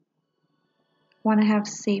Want to have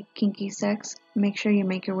safe, kinky sex? Make sure you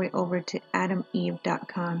make your way over to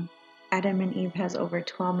AdamEve.com. Adam and Eve has over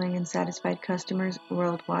 12 million satisfied customers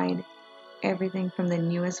worldwide. Everything from the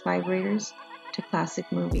newest vibrators to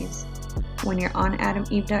classic movies. When you're on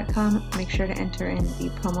AdamEve.com, make sure to enter in the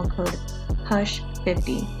promo code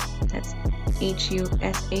HUSH50. That's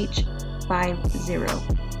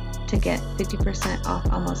HUSH50 to get 50%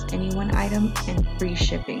 off almost any one item and free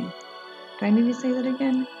shipping. Do I need to say that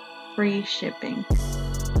again? Free shipping.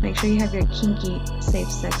 Make sure you have your kinky, safe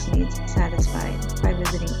sex needs satisfied by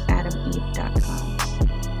visiting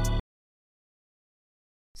AdamEve.com.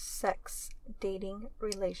 Sex, dating,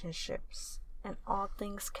 relationships, and all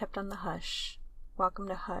things kept on the hush. Welcome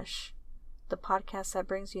to Hush, the podcast that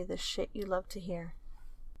brings you the shit you love to hear.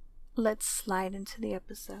 Let's slide into the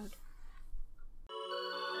episode.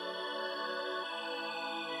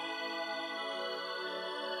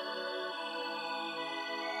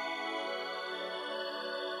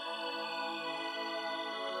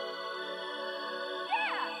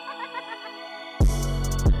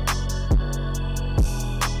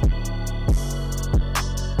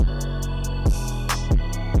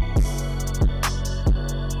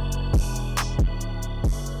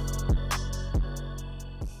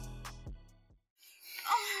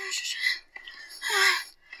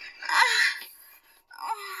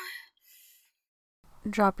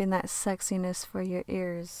 Dropping that sexiness for your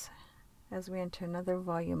ears as we enter another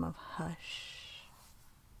volume of Hush.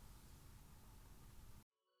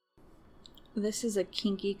 This is a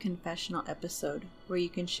kinky confessional episode where you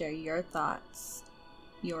can share your thoughts,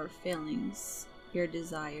 your feelings, your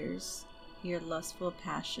desires, your lustful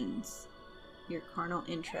passions, your carnal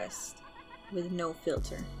interest, with no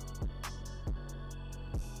filter.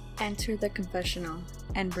 Enter the confessional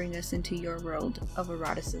and bring us into your world of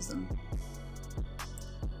eroticism.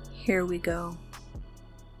 Here we go.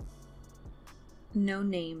 No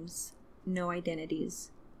names, no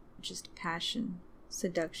identities, just passion,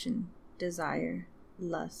 seduction, desire,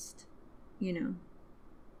 lust. You know,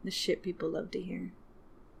 the shit people love to hear.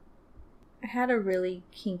 I had a really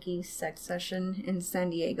kinky sex session in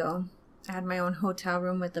San Diego. I had my own hotel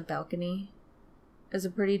room with a balcony. It was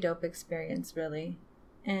a pretty dope experience, really.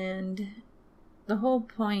 And the whole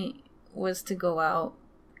point was to go out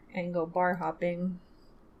and go bar hopping.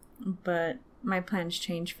 But my plans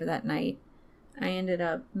changed for that night. I ended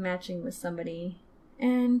up matching with somebody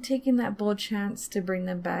and taking that bold chance to bring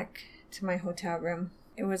them back to my hotel room.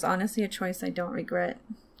 It was honestly a choice I don't regret,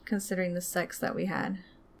 considering the sex that we had.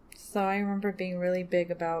 So I remember being really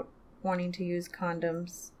big about wanting to use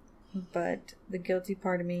condoms, but the guilty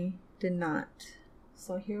part of me did not.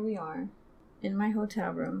 So here we are, in my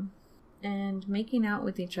hotel room, and making out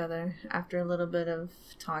with each other after a little bit of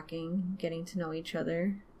talking, getting to know each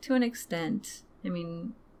other. To an extent. I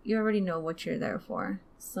mean, you already know what you're there for.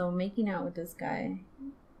 So making out with this guy,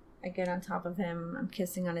 I get on top of him, I'm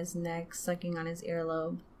kissing on his neck, sucking on his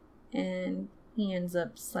earlobe, and he ends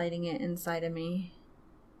up sliding it inside of me,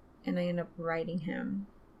 and I end up riding him.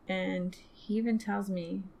 And he even tells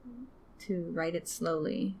me to ride it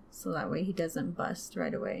slowly, so that way he doesn't bust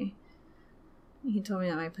right away. He told me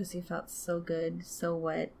that my pussy felt so good, so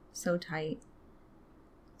wet, so tight.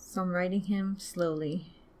 So I'm riding him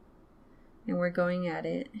slowly. And we're going at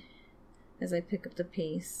it as I pick up the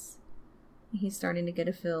pace. He's starting to get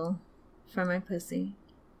a feel for my pussy.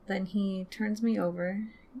 Then he turns me over,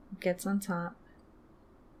 gets on top,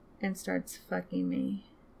 and starts fucking me.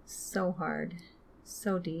 So hard,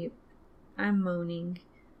 so deep. I'm moaning.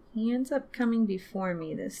 He ends up coming before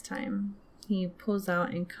me this time. He pulls out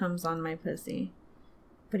and comes on my pussy.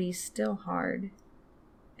 But he's still hard.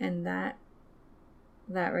 And that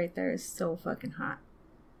right there is so fucking hot.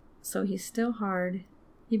 So he's still hard.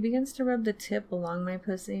 He begins to rub the tip along my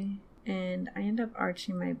pussy, and I end up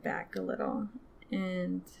arching my back a little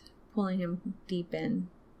and pulling him deep in.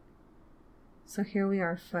 So here we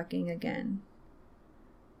are fucking again.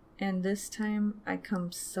 And this time I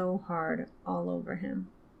come so hard all over him.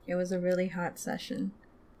 It was a really hot session.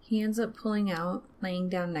 He ends up pulling out, laying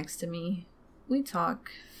down next to me. We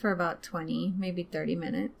talk for about 20, maybe 30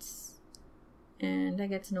 minutes. And I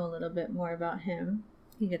get to know a little bit more about him.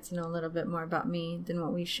 He gets to know a little bit more about me than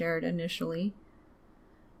what we shared initially.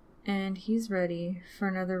 And he's ready for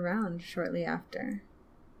another round shortly after.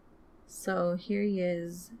 So here he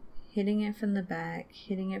is, hitting it from the back,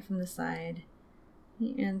 hitting it from the side.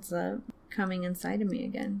 He ends up coming inside of me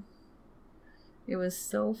again. It was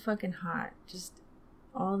so fucking hot. Just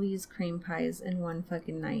all these cream pies in one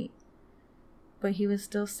fucking night. But he was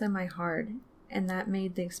still semi-hard, and that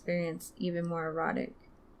made the experience even more erotic.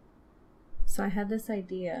 So I had this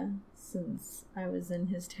idea, since I was in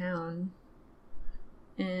his town,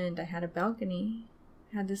 and I had a balcony.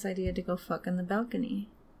 I had this idea to go fuck on the balcony.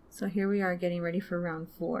 So here we are getting ready for round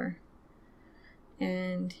 4.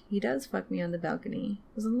 And he does fuck me on the balcony.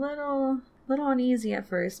 It was a little uneasy at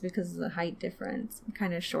first because of the height difference. I'm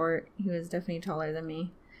kind of short. He was definitely taller than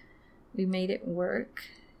me. We made it work.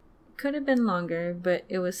 Could have been longer, but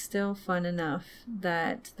it was still fun enough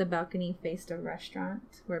that the balcony faced a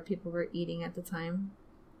restaurant where people were eating at the time.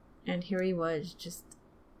 And here he was, just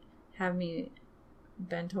have me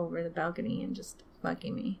bent over the balcony and just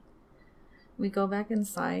fucking me. We go back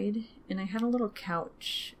inside, and I had a little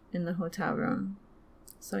couch in the hotel room.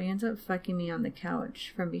 So he ends up fucking me on the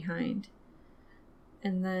couch from behind.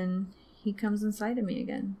 And then he comes inside of me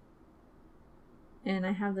again. And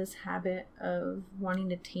I have this habit of wanting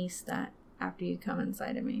to taste that after you come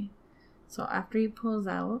inside of me. So after he pulls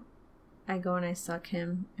out, I go and I suck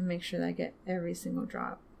him and make sure that I get every single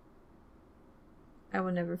drop. I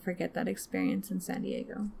will never forget that experience in San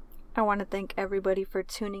Diego. I want to thank everybody for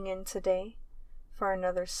tuning in today for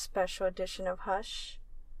another special edition of Hush.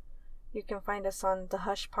 You can find us on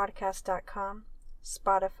thehushpodcast.com,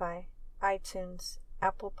 Spotify, iTunes,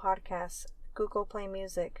 Apple Podcasts, Google Play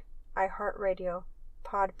Music, iHeartRadio,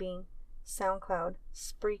 Podbean, SoundCloud,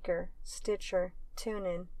 Spreaker, Stitcher,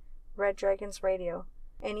 TuneIn, Red Dragons Radio,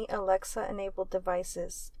 any Alexa-enabled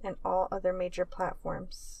devices, and all other major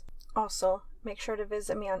platforms. Also, make sure to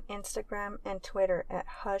visit me on Instagram and Twitter at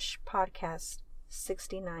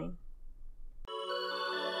HushPodcast69.